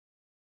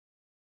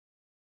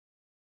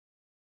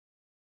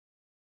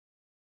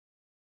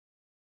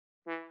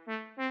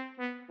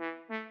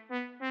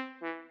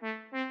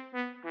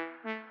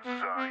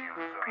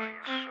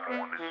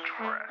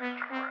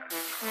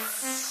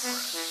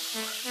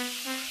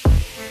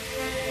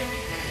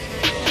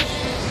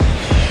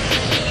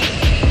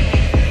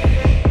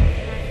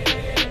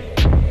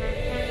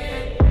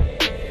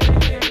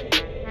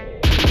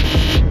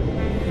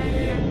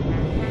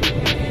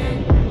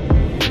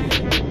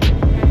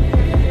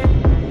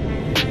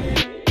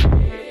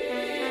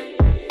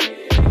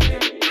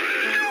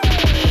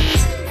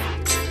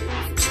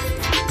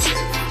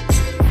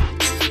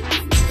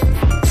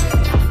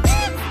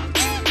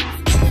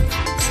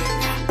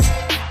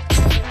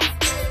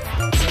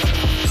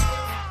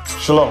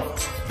Shalom.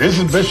 This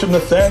is Bishop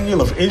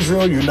Nathaniel of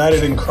Israel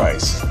United in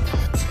Christ.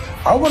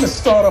 I want to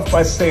start off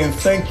by saying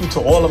thank you to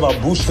all of our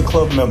Booster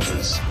Club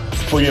members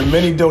for your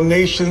many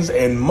donations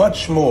and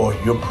much more,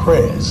 your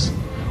prayers.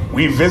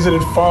 We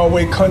visited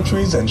faraway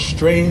countries and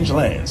strange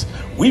lands.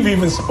 We've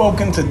even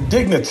spoken to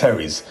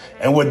dignitaries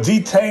and were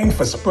detained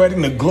for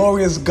spreading the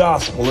glorious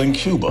gospel in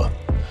Cuba.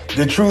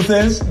 The truth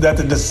is that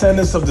the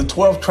descendants of the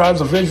 12 tribes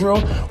of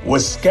Israel were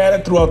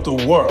scattered throughout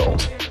the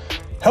world.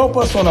 Help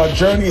us on our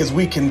journey as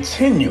we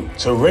continue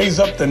to raise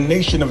up the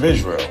nation of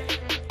Israel.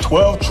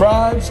 12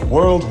 tribes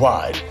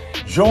worldwide.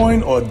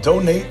 Join or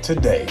donate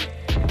today.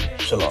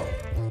 Shalom.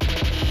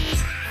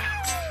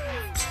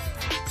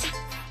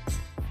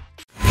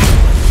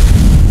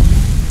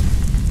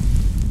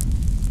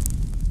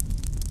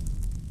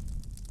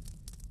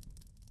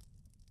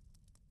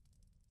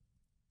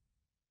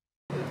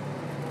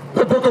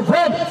 The book of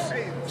Romans,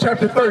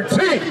 chapter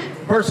 13,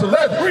 verse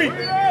 11.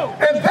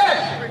 And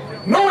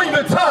that, knowing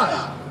the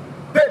time,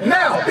 that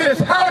now it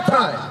is our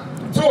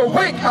time to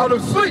awake out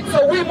of sleep.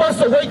 So we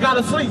must awake out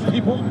of sleep,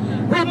 people.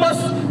 We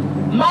must,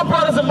 my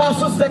brothers and my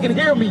sisters that can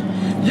hear me,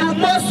 you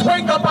must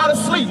wake up out of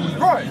sleep.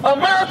 Right.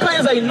 America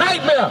is a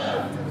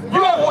nightmare.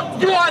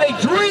 You are in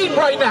a dream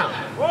right now.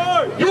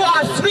 Right. You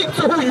are asleep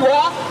to who you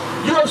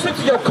are. You are asleep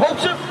to your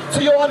culture,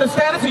 to your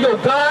understanding, to your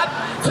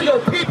God, to your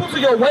people, to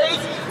your ways,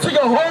 to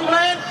your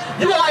homeland.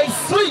 You are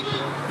asleep.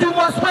 You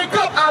must wake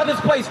up out of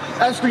this place.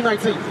 Acts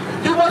 3:19.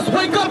 You must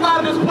wake up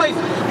out of this place.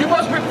 You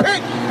must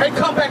repent and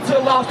come back to the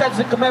law, statutes,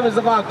 and commandments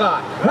of our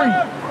God. Read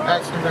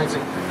Acts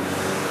 3:19.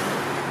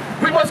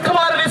 We must come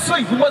out of this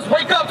sleep. We must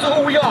wake up to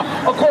who we are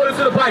according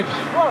to the Bible.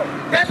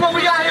 That's what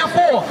we are here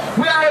for.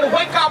 We are here to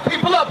wake our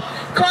people up,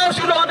 cause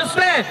you to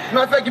understand.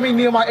 Matter of fact, give me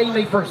Nehemiah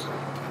 8:8 first.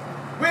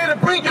 We're here to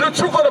bring you the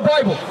truth of the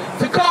Bible,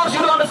 to cause you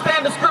to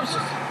understand the scriptures,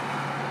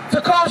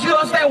 to cause you to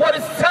understand what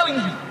it's telling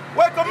you.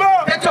 Wake them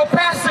up. That your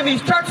pastors in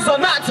these churches are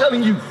not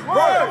telling you. Wake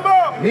them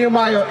up.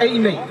 Nehemiah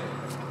 8:8.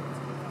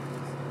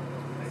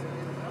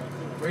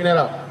 Bring that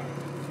up.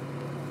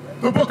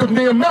 The book of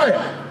Nehemiah,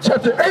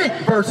 chapter 8,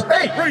 verse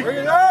 8. Bring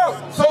it out.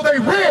 So they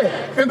read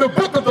in the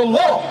book of the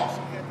law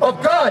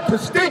of God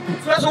distinctly.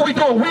 So that's what we're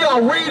doing. We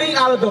are reading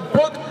out of the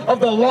book of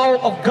the law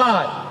of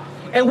God.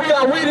 And we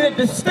are reading it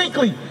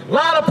distinctly,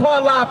 line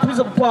upon line,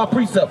 precept upon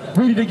precept.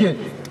 Read it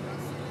again.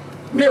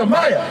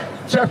 Nehemiah,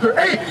 chapter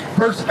 8,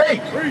 verse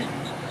 8.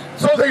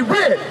 So they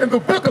read in the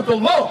book of the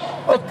law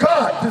of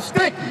God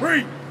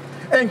distinctly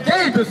and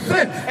gave the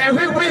sense. And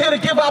we're here to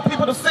give our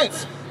people the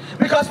sense.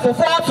 Because for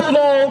far too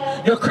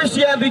long, your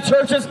Christianity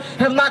churches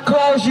have not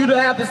caused you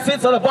to have the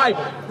sense of the Bible.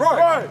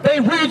 Right. They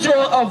read you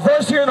a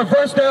verse here and a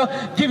verse there,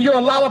 give you a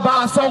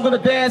lullaby, a song and a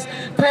dance,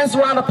 pass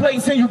around the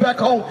plate, send you back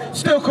home,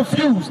 still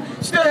confused,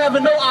 still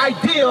having no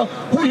idea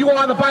who you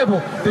are in the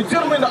Bible. The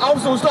gentleman, the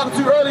officer was talking to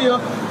you earlier,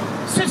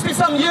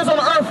 60-something years on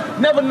the earth,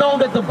 never known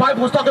that the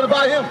Bible was talking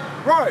about him.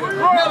 Right.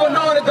 Never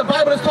known that the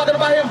Bible is talking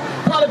about him.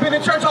 Probably been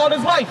in church all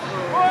his life.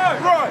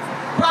 Right.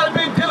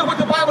 Probably been dealing with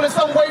the Bible in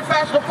some way,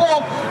 fashion, or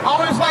form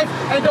all his life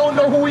and don't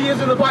know who he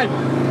is in the Bible.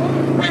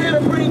 We're here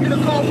to bring you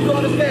the cause you to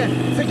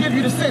understand, to give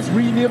you the sense.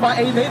 Read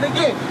Nehemiah 8:8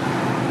 again.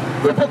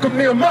 The book of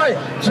Nehemiah,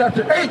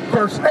 chapter 8,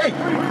 verse 8.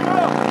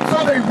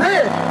 So they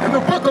read in the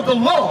book of the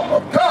law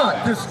of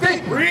God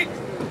distinctly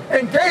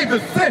and gave the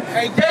sense.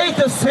 And gave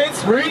the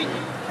sense, read.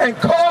 And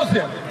caused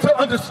them to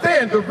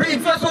understand the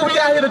reason. That's what we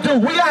are here to do.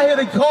 We are here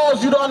to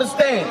cause you to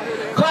understand.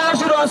 Cause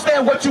you to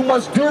understand what you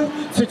must do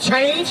to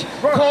change.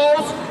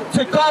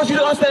 Cause you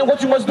to understand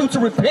what you must do to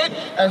repent.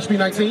 Acts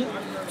 3:19.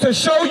 To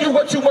show you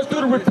what you must do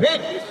to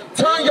repent.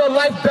 Turn your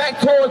life back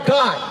toward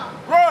God.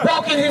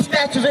 Walk in his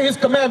statutes and his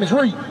commandments.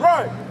 Read.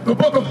 The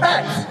book of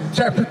Acts,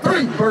 chapter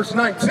 3, verse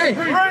 19.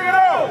 Bring it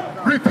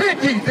out.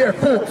 Repent ye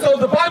therefore. So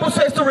the Bible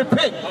says to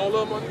repent.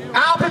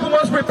 Our people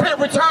must repent,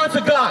 return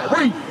to God.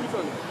 Read.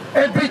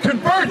 And be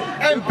converted.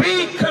 And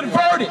be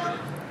converted.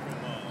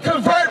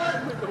 Convert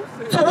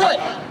to what?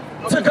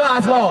 To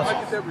God's laws.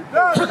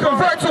 To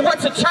convert to what?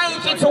 To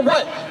change into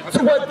what?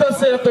 To what thus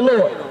saith the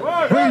Lord.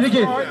 Read it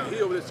again.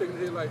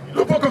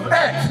 The book of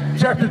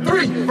Acts, chapter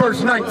 3,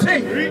 verse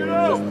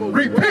 19.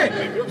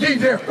 Repent ye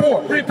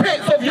therefore.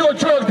 Repent. So if you're a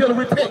drug dealer,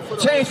 repent.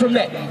 Change from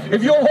that.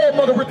 If you're a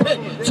whoremonger,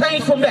 repent.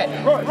 Change from that.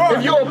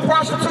 If you're a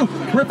prostitute,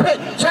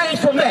 repent. Change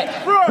from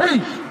that.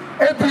 Read.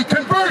 And be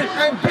converted.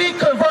 And be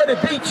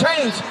converted. Be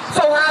changed.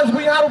 So how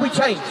do we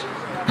change?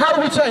 How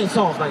do we change?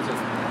 Psalms 19.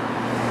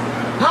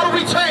 How do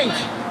we change?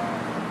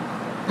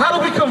 How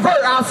do we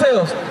convert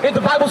ourselves? If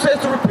the Bible says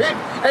to repent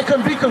and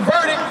can be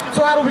converted,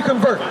 so how do we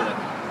convert?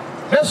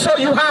 Let's show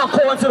you how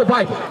according to the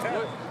Bible.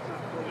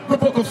 The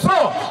book of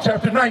Psalms,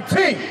 chapter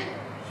 19,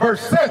 verse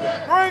 7.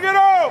 Bring it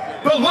out.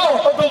 The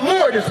law of the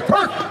Lord is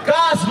perfect.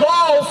 God's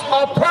laws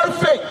are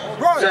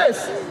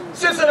perfect.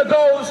 Sis in a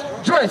gold's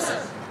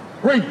dress.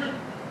 Read.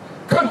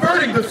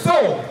 Converting the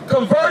soul.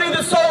 Converting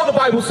the soul, the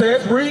Bible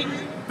says. Read.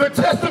 The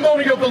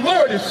testimony of the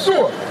Lord is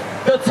sure.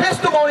 The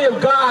testimony of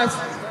God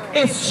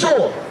is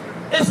sure.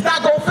 It's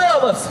not going to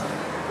fail us.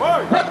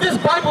 What this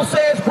Bible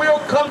says will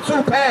come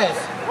to pass.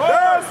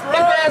 If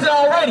it hasn't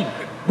already.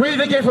 Read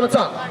it again from the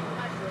top.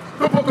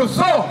 The book of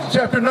Psalms,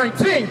 chapter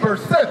 19,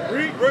 verse 7.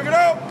 Read, bring it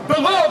out.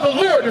 The law of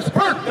the Lord is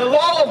perfect. The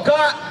law of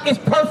God is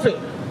perfect.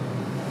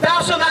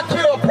 Thou shalt not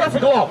kill, a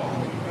perfect law.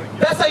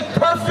 That's a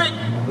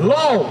perfect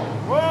law.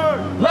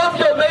 Right. Love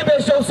your neighbor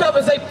as yourself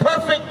is a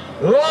perfect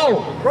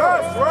law.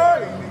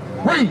 Right.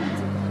 Read.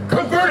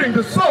 Converting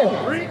the soul.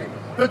 Read.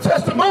 The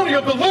testimony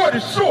of the Lord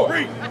is sure.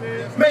 Read.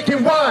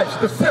 Making wise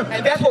the simple.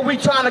 And that's what we're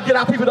trying to get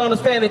our people to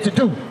understand and to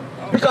do.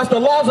 Because the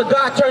laws of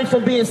God turn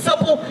from being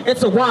simple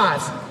into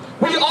wise.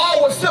 We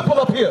all were simple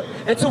up here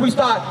until we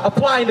start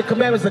applying the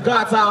commandments of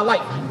God to our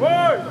life.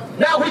 Right.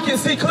 Now we can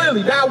see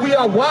clearly. Now we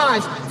are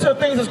wise to the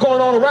things that's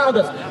going on around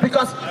us.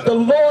 Because the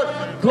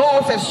Lord's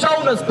laws have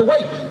shown us the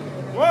way.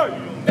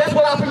 Right. That's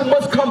what our people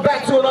must come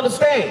back to and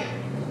understand.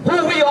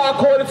 Who we are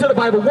according to the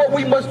Bible, what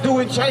we must do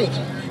and change.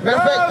 Matter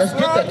of fact, let's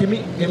get that. Give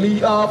me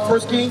 1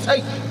 Kings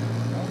 8.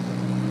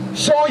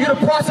 Showing you the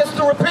process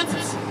to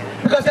repentance.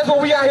 Because that's what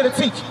we are here to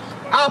teach.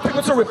 Our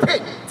people to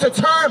repent, to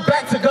turn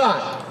back to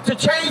God, to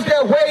change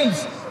their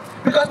ways.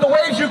 Because the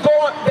ways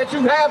that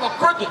you have are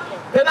crooked.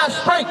 They're not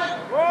straight.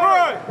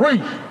 Right.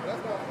 Read.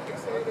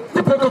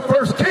 The book of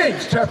 1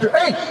 Kings, chapter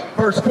 8,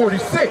 verse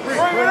 46. Bring it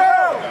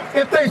out.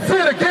 If they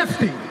sin against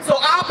thee, So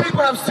our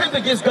people have sinned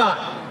against God.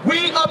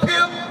 We up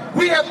here,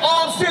 we have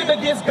all sinned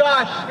against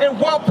God at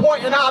one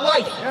point in our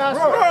life.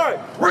 Right.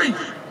 read.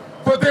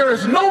 For there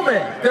is no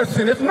man that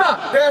sinneth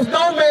not. There's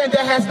no man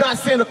that has not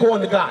sinned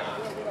according to God.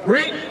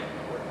 Read.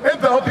 And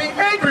thou be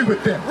angry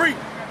with them. Read.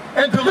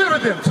 And deliver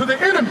them to the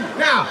enemy.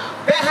 Now,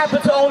 that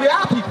happened to only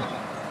our people.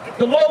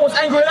 The Lord was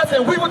angry at us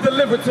and we were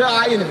delivered to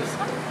our enemies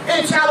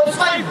in chattel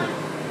slavery.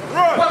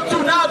 Right. What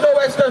you now know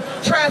as the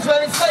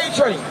transatlantic slave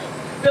trade,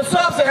 the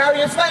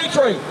sub-Saharan slave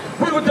trade.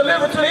 We were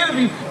delivered to the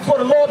enemy for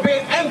the Lord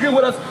being angry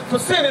with us for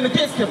sinning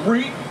against him.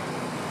 Read.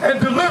 And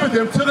deliver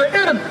them to the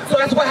enemy. So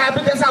that's what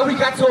happened. That's how we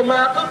got to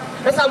America.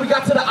 That's how we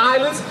got to the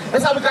islands.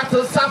 That's how we got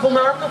to South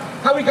America.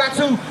 How we got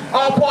to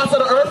all parts of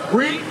the earth.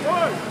 Read.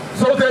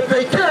 So that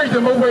they carried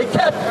them away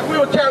captive. We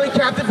were carried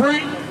captive.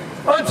 Read.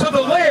 Unto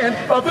the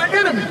land of the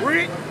enemy.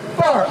 Read.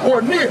 Far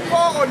or near.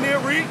 Far or near.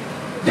 Read.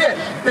 Yet,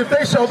 if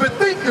they shall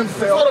bethink So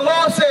themselves. the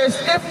Lord says,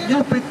 if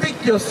you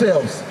bethink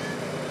yourselves.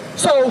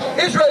 So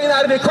Israel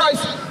United in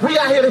Christ, we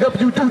are here to help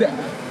you do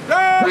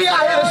that. We are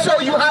here to show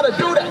you how to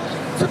do that.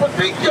 To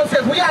bethink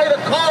yourselves. We are here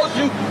to cause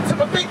you to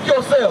bethink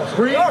yourselves.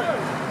 Read.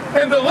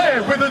 In the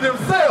land whither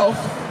themselves.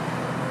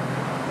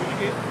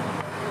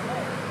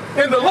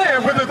 In the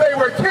land whither they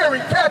were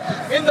carried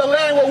captive. In the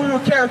land where we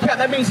were carried captive,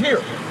 that means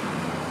here.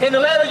 In the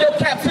land of your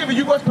captivity,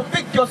 you must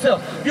bethink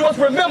yourself. You must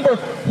remember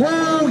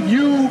who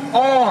you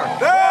are.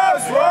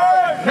 That's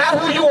right. Not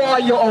who you are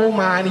in your own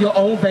mind, your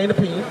own vain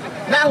opinion.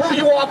 Not who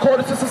you are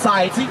according to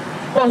society,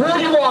 but who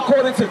you are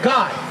according to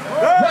God.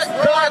 What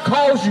God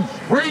calls you.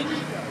 Read.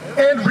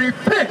 And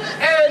repent.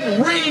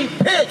 And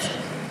repent.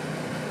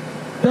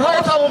 The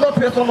whole time I'm up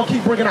here, that's what I'm going to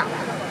keep bringing out.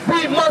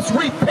 We must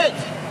repent.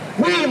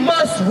 We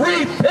must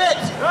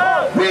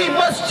repent. We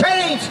must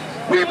change.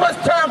 We must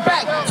turn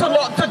back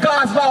to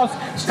God's laws,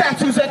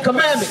 statutes, and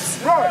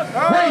commandments.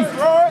 Read.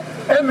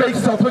 And make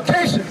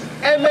supplication.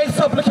 And make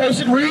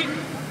supplication. Read.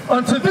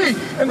 Unto thee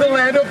in the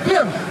land of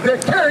them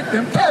that carried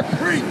them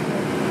captive. Read.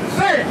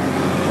 Saying,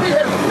 we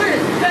have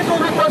sinned. That's what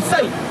we must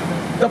say.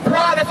 The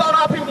pride that's on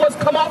our people must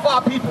come off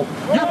our people.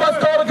 You must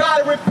go to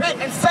God and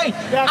repent and say,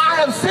 I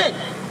have sinned.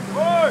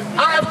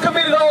 I have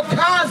committed all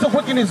kinds of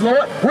wickedness,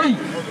 Lord. Read.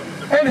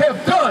 And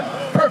have done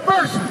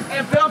perversely.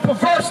 And done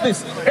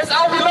perverseness. That's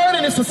all we learn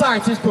in this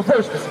society is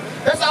perverseness.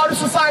 That's all the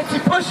society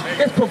push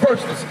is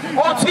perverseness.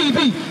 On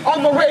TV,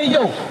 on the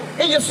radio,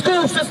 in your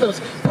school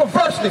systems,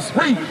 perverseness.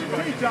 Read.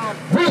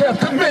 We have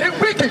committed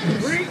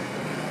wickedness.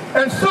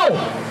 And so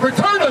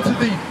return unto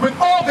thee with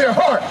all their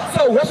heart.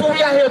 So that's what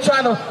we out here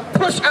trying to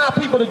push our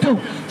people to do.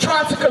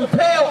 Trying to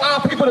compel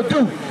our people to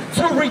do.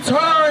 To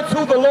return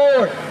to the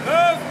Lord.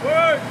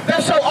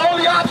 That's your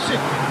only option.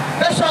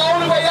 That's your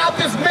only way out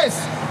this mess.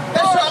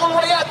 That's your only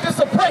way out this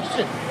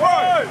oppression.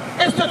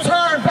 Is to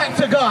turn back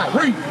to God.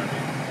 Read.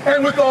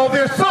 And with all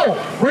their soul.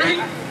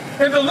 Read.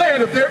 In the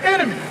land of their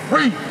enemy.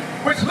 Read.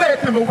 Which led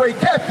them away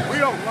captive.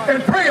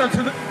 And pray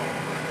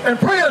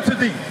unto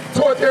thee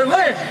toward their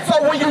land.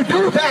 So when you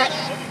do that,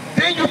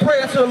 then you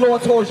pray unto the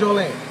Lord towards your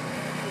land.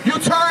 You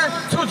turn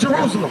to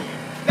Jerusalem.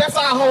 That's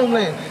our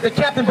homeland. The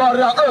captain brought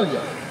it out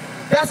earlier.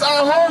 That's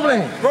our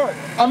homeland.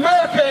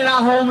 America ain't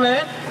our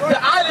homeland. The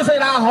islands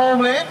ain't our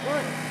homeland.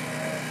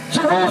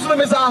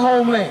 Jerusalem is our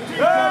homeland.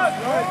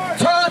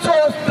 Turn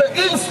towards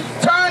the east.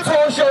 Turn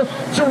towards your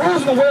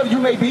Jerusalem, wherever you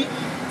may be.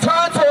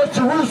 Turn towards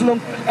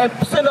Jerusalem and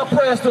send up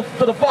prayers to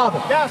the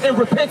Father in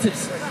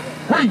repentance.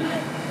 Read.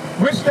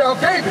 Which thou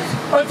gavest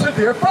unto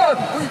their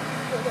fathers,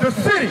 the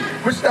city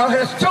which thou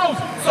hast chosen.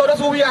 So that's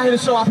what we out here to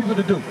show our people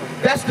to do.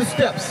 That's the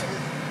steps.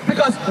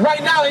 Because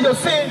right now in your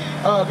sin,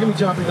 give me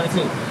John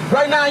 3:19.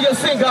 Right now in your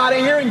sin, God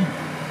ain't hearing you.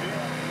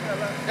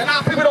 And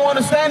our people don't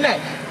understand that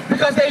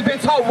because they've been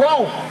taught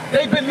wrong.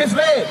 They've been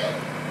misled.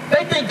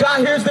 They think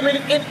God hears them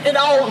in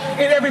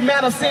every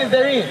manner of sin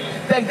they're in.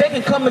 That they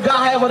can come to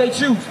God however they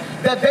choose.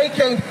 That they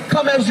can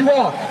come as you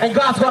are and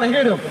God's going to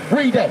hear them.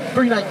 Read that,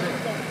 3:19.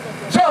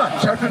 John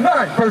chapter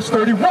 9, verse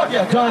 31.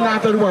 Yeah, John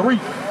 9:31.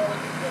 Read.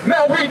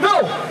 Now we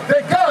know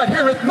that God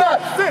heareth not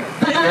sinners.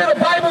 Do you hear the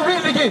Bible?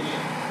 Read it again.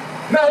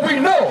 Now we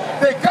know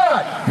that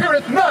God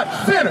heareth not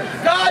sinners.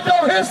 God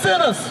don't hear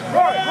sinners.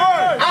 Right,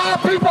 right. Our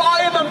people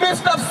are in the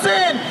midst of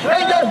sin,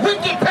 and your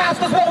wicked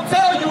pastors won't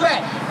tell you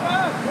that.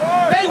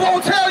 They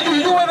won't tell you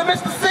you're in the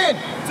midst of sin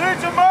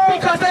Teach them all.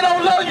 because they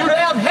don't love you. They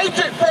have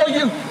hatred for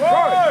you.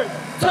 Right.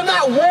 To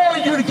not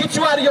warn you to get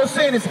you out of your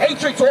sin is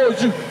hatred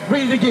towards you.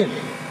 Read it again.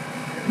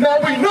 Now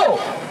we know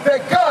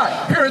that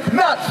God heareth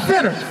not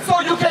sinners. So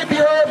you can't be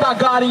heard by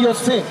God in your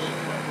sin.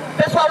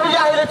 That's why we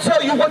out here to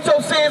tell you what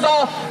your sins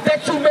are,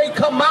 that you may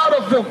come out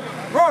of them.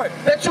 Right.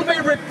 That you may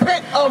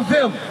repent of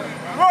them.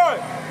 Right.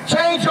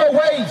 Change your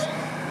ways.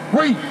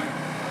 Read.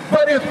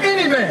 But if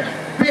any man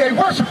be a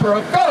worshiper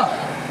of God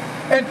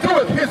and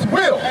doeth his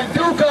will, And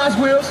do God's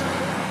wills.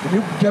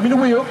 You give me the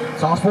will.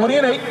 Psalms 40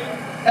 and 8.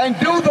 And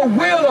do the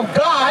will of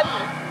God.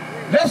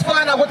 Let's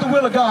find out what the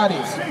will of God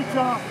is.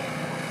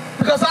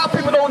 Because our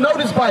people don't know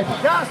this Bible.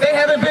 They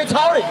haven't been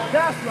taught it.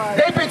 That's right.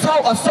 They've been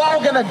taught a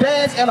song and a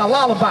dance and a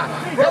lullaby.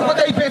 That's what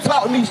they've been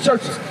taught in these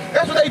churches.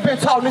 That's what they've been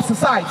taught in this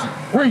society.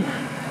 read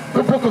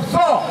the book of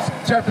Psalms,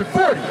 chapter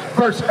 40,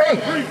 verse 8.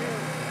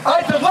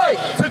 I delight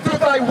to do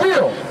thy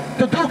will.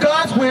 To do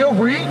God's will,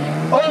 read.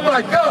 Oh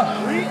my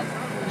God.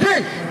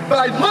 Yea,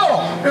 thy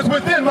law is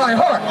within my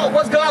heart.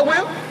 What's God's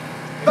will?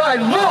 Thy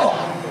law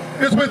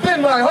is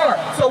within my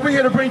heart. So we're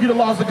here to bring you the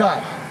laws of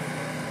God.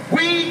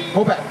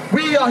 Go back.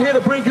 We are here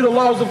to bring you the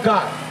laws of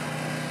God.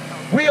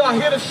 We are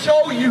here to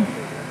show you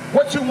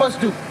what you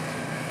must do.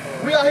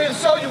 We are here to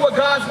show you what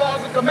God's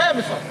laws and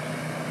commandments are.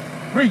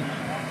 Read.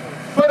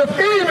 But if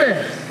any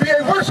man be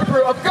a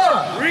worshiper of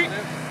God, Read.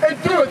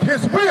 and doeth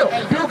his will,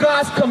 And do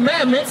God's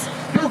commandments,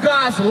 do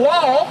God's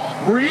law,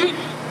 read.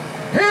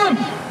 him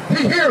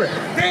he heareth.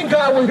 Then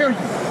God will hear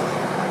you.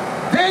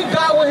 Then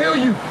God will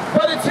hear you.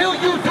 But until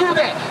you do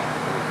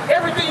that,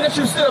 everything that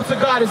you set up to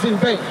God is in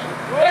vain.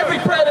 Every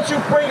prayer that you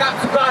bring out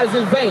to God is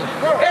in vain.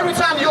 Every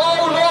time you,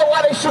 oh Lord,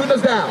 why they shooting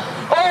us down?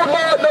 Oh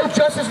Lord, no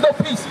justice, no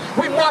peace.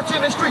 We march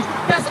in the street.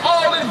 That's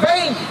all in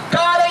vain.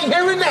 God ain't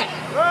hearing that.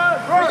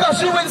 Because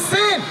you in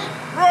sin.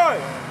 Right.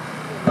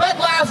 Black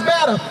Lives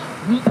Matter,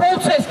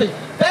 protesting.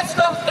 That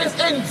stuff is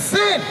in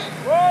sin.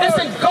 It's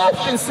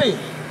engulfed in sin.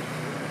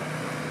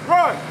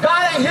 Right.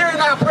 God ain't hearing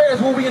our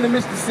prayers when we in the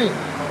midst of sin.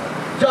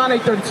 John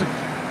 8:32.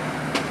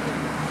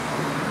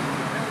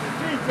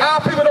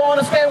 Our people don't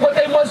understand what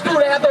they must do.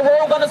 They have the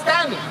wrong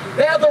understanding.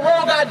 They have the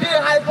wrong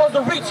idea how they're supposed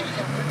to reach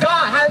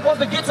God, how they're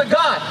supposed to get to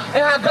God,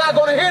 and how God's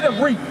going to hear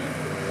them. Read.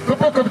 The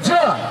book of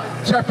John,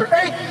 chapter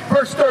 8,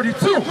 verse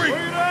 32.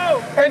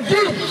 And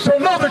ye shall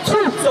know the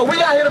truth. So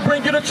we are here to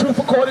bring you the truth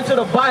according to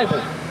the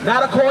Bible,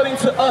 not according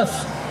to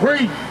us.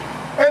 Read.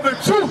 And the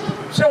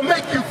truth shall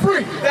make you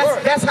free.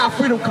 That's how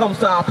freedom comes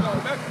to our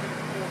people.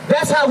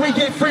 That's how we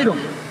get freedom.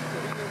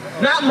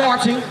 Not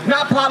marching,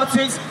 not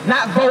politics,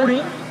 not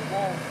voting.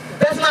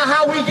 That's not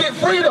how we get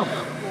freedom.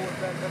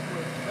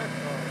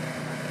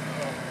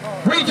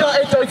 Read John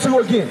 8:32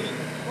 again.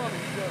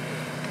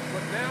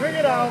 Bring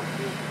it out.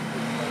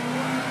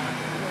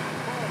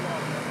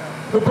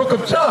 The book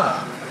of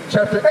John,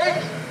 chapter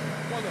 8,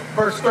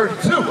 verse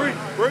 32.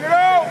 Bring it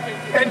out.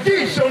 And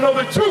ye shall know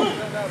the truth,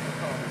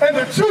 and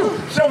the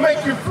truth shall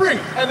make you free.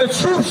 And the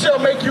truth shall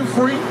make you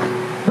free,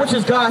 which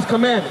is God's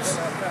commandments.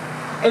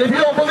 And if you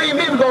don't believe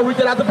me, we're going to read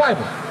that out the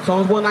Bible.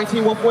 Psalms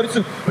 119,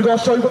 142. We're going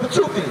to show you what the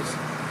truth is.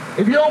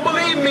 If you don't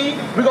believe me,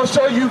 we're going to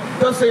show you,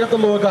 thus saith the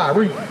Lord God.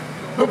 Read.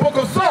 The book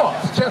of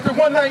Psalms, chapter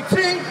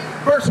 119,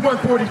 verse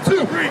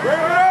 142. Bring it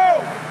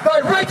out. Thy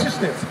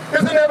righteousness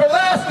is an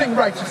everlasting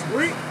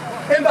righteousness,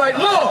 and thy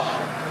law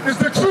is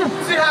the truth.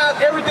 See how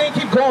everything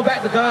keeps going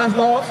back to God's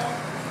laws?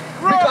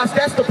 Because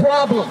that's the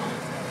problem.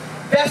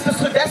 That's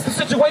the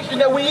situation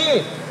that we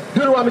in.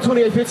 Deuteronomy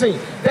 28:15.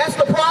 That's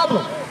the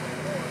problem.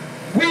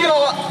 We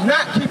are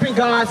not keeping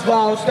God's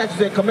laws, statutes,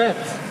 and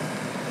commandments.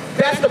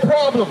 That's the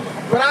problem.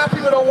 But our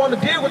people don't want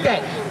to deal with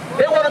that.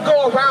 They want to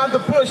go around the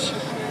bush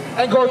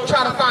and go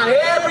try to find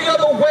every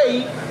other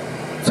way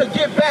to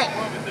get back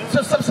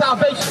to some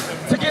salvation,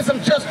 to get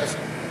some justice.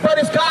 But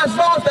it's God's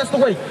laws, that's the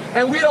way.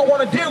 And we don't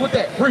want to deal with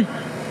that. Read.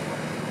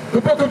 The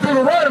book of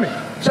Deuteronomy,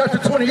 chapter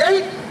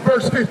 28,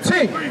 verse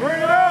 15. Bring it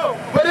out.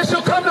 But it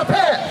shall come to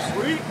pass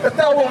that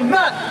thou wilt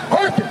not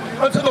hearken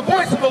unto the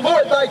voice of the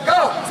Lord thy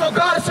God. So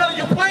God is telling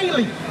you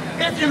plainly,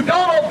 if you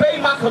don't obey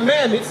my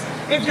commandments,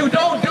 if you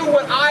don't do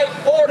what I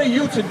order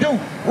you to do,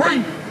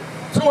 Read.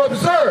 To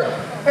observe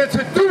and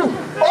to do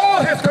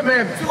all his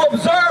commandments. to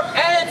observe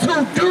and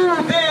to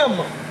do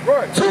them.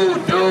 Right. To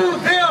do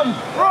them.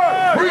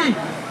 Right. Read.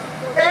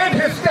 And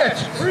his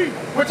statutes,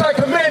 which I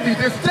command thee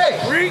this day,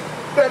 Read.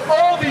 that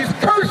all these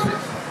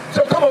curses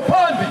shall come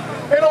upon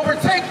thee and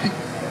overtake thee.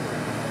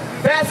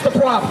 That's the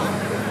problem.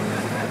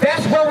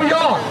 That's where we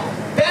are.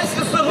 That's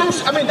the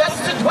solution. I mean, that's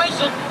the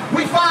situation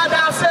we find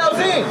ourselves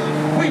in.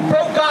 We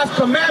broke God's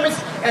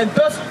commandments, and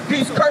thus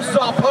these curses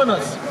are upon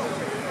us.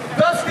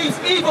 Thus these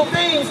evil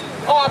things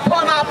are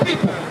upon our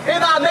people,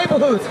 in our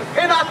neighborhoods,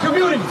 in our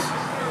communities.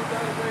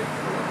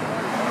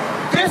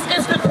 This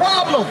is the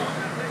problem.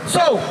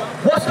 So,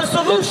 what's the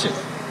solution?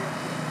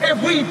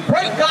 If we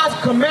break God's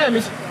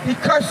commandments, he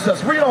curses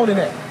us. Read on in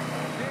that.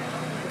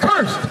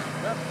 Cursed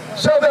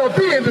shall thou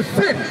be in the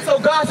city. So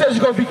God says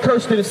you're going to be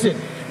cursed in the city.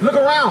 Look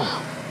around.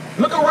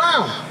 Look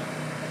around.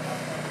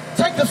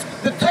 Take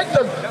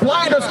the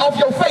blinders off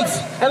your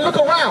face and look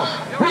around.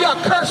 We are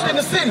cursed in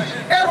the city.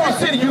 Every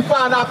city you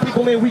find our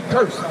people in, we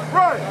curse.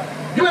 Right.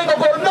 You ain't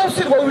going to go to no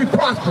city where we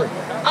prosper.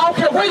 I don't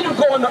care where you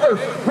go on the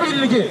earth. Read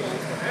it again.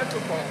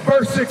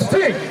 Verse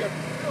 16.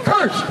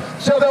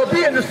 Cursed shall thou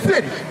be in the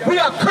city. We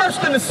are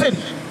cursed in the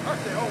city.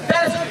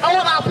 That is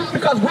on our people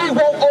because we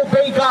won't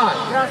obey God.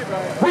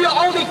 We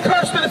are only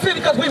cursed in the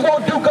city because we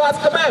won't do God's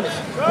commandments.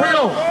 Read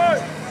on.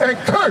 And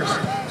cursed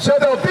shall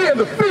thou be in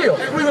the field.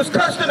 We was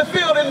cursed in the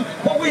field in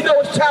what we know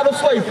is chattel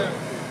slavery.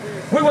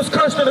 We was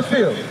cursed in the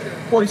field.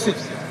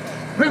 46.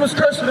 We was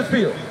cursed in the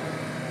field.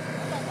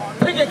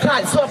 Picking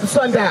cotton, sun to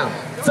sundown.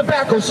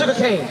 Tobacco, sugar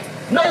cane.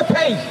 No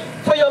pay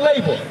for your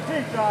labor.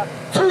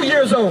 2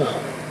 years old.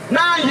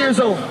 9 years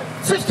old.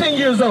 16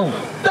 years old.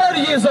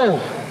 30 years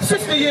old.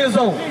 60 years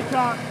old.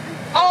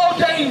 All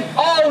day,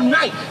 all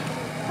night.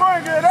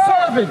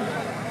 Serving.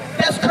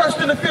 That's cursed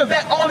in the field.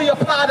 That only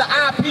apply to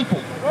our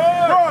people.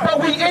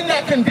 But we in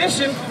that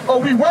condition, or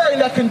we were in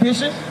that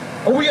condition,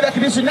 or we in that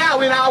condition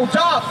now in our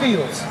job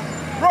fields.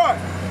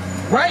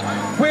 Right?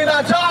 We're in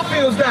our job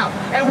fields now,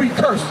 and we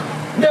curse.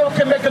 Never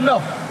can make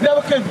enough.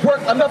 Never can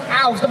work enough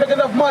hours to make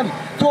enough money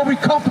to where we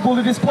comfortable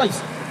in this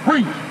place.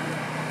 Read.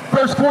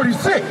 Verse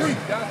 46.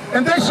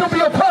 And they shall be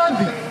upon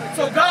thee.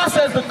 So God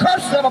says the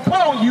curses that are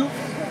upon you,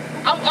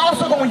 I'm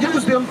also going to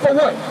use them for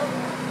what?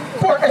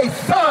 For a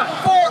sign.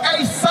 For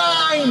a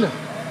sign.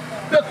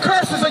 The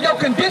curses of your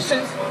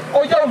conditions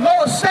or your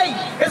lower state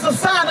is a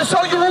sign to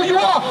show you who you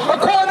are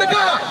according to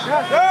God.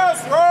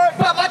 That's right.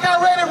 But like I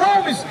read in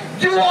Romans,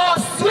 you are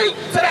asleep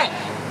to that.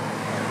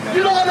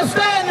 You don't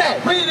understand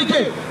that. Read it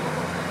again.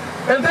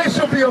 And they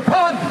shall be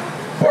upon thee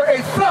for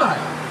a sign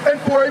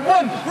and for a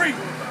wonder.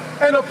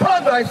 And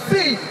upon thy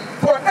seed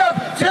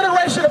forever.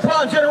 Generation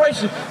upon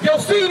generation. Your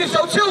seed is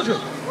your children.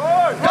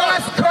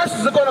 God's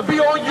curses are going to be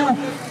on you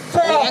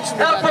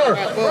forever.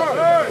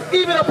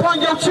 Even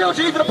upon your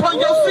children, even upon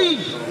your seed.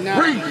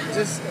 Read.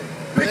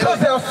 Because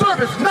thou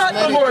servest not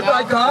the Lord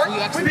thy God.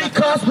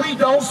 Because we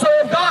don't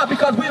serve God.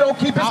 Because we don't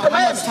keep his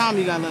commandments.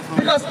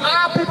 Because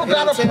our people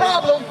got a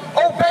problem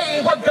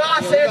obeying what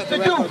God says to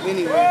do.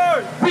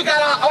 We got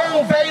our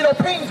own vain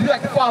opinions we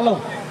like to follow.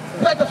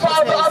 We like to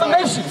follow the other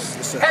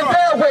nations and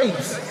their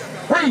ways.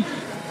 Read.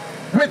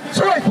 With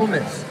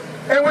joyfulness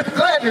and with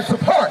gladness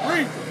of heart.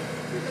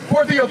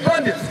 For the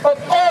abundance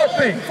of all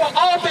things. For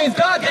all things,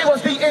 God gave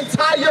us the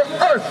entire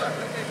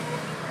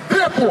earth.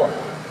 Therefore,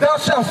 thou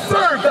shalt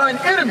serve thine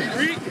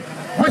enemies,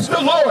 which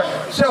the Lord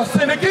shall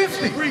send against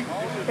thee.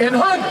 In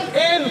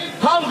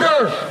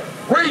hunger.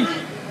 Read.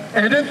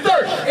 And in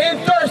thirst. In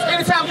thirst.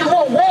 Anytime you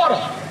want water,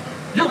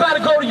 you got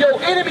to go to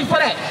your enemy for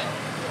that.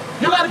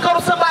 You got to go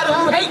to somebody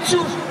who hates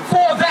you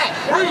for that.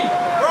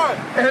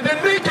 Read. And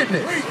in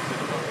nakedness.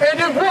 And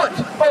in want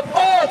of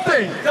all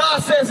things.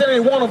 God says that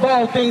in want of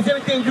all things,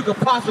 anything you could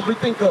possibly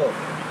think of.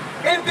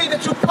 Anything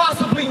that you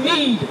possibly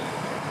need.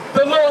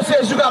 The Lord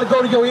says you got to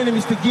go to your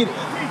enemies to get it.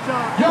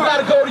 You got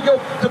to go to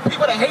the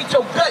people that hate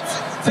your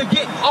guts to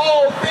get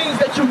all things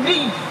that you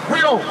need.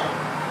 Read on.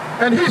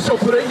 And he shall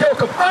put a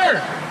yoke of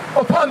iron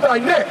upon thy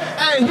neck.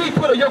 And he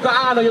put a yoke of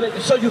iron on your neck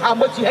to show you how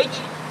much he hates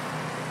you.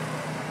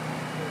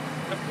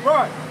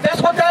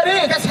 That's what that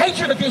is. That's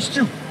hatred against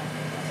you.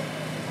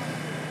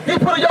 He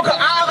put a yoke of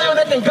iron on your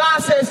neck, and God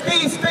says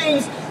these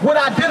things would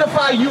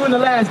identify you in the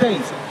last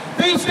days.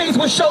 These things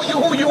will show you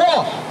who you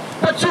are.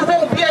 But you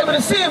won't be able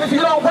to see them if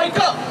you don't wake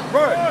up.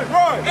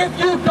 If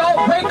you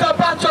don't wake up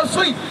out your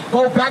sleep,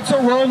 go back to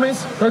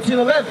Romans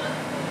 13:11.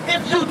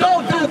 If you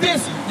don't do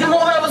this, you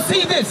won't ever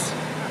see this.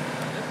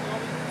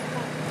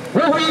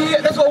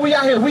 That's what we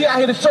out here. We out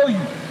here to show you.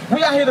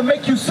 We out here to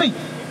make you see.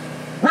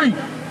 Read.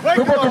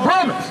 The book of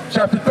Romans,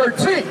 chapter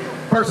 13,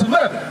 verse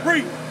 11.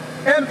 Read.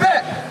 And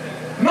that,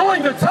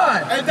 knowing the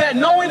time. And that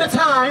knowing the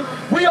time,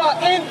 we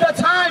are in the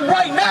time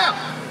right now.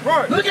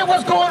 Look at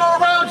what's going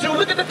on around you.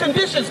 Look at the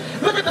conditions.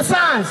 Look at the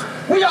signs.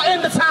 We are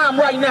in the time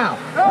right now.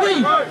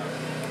 Read.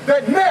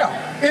 That now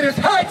it is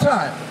high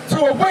time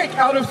to awake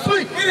out of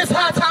sleep. It is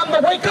high time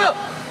to wake up.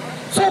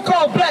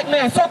 So-called black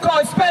man,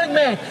 so-called Hispanic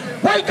man,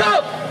 wake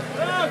up.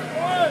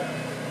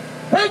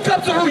 Wake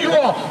up to who you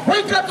are.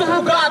 Wake up to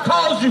who God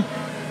calls you.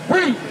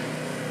 Read.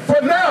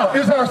 For now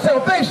is our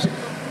salvation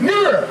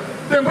nearer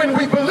than when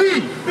we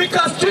believe.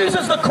 Because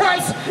Jesus the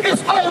Christ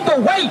is on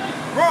the way.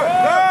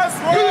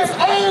 He's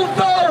on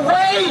the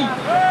way.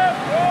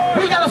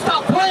 We got to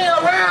stop playing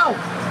around.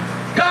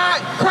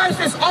 Christ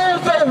is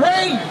on the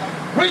way.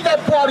 Read that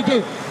part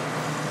again.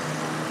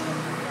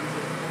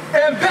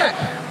 And that,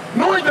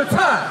 knowing the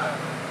time,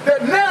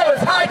 that now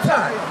is high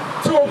time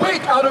to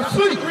awake out of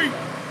sleep.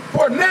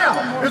 For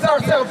now is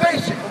our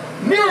salvation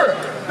nearer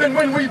than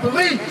when we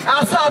believe.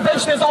 Our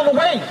salvation is on the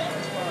way.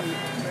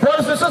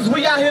 Brothers and sisters,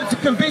 we out here to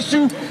convince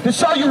you, to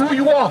show you who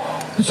you are,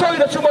 to show you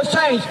that you must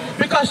change,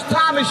 because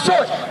time is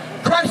short.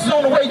 Christ is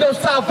on the way. Your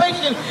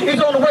salvation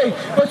is on the way.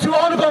 But you're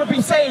only going to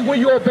be saved when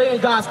you're obeying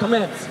God's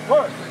commandments.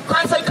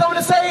 Christ ain't coming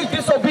to save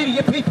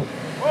disobedient people.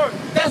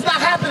 That's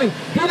not happening.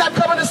 He's not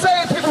coming to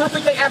save people who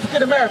think they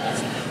African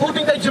Americans, who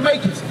think they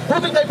Jamaicans, who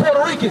think they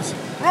Puerto Ricans.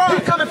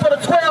 He's coming for the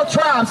 12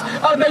 tribes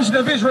of the nation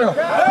of Israel. Who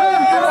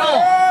you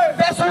are.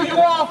 That's who you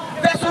are.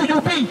 That's who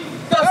you be.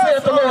 Thus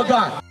saith the Lord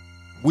God.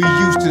 We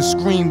used to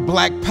scream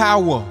black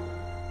power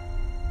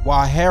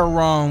while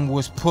heroin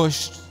was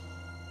pushed.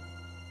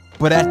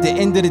 But at the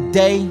end of the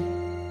day,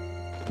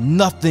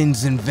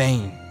 nothing's in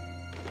vain.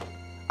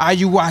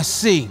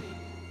 IUIC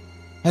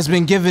has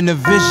been given a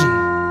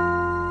vision.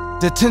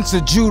 The tents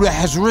of Judah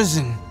has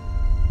risen.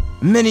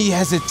 Many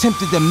has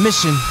attempted the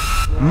mission.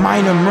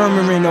 Minor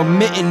murmuring,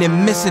 omitting,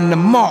 and missing the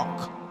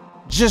mark.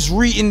 Just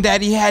reading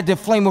that he had the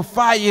flame of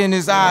fire in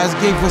his eyes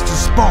gave us the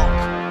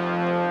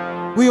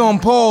spark. We on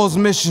Paul's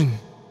mission.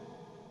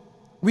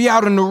 We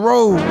out on the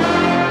road,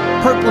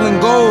 purple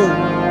and gold.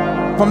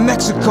 From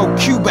Mexico,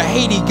 Cuba,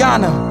 Haiti,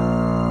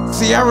 Ghana,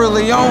 Sierra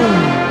Leone.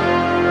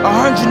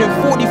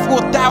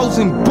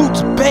 144,000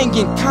 boots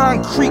banging,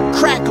 concrete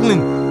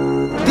crackling.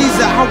 These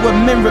are our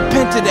men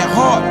repented at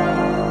heart.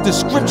 The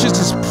scriptures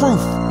is proof.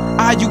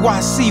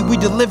 IUIC, we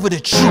deliver the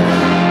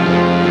truth.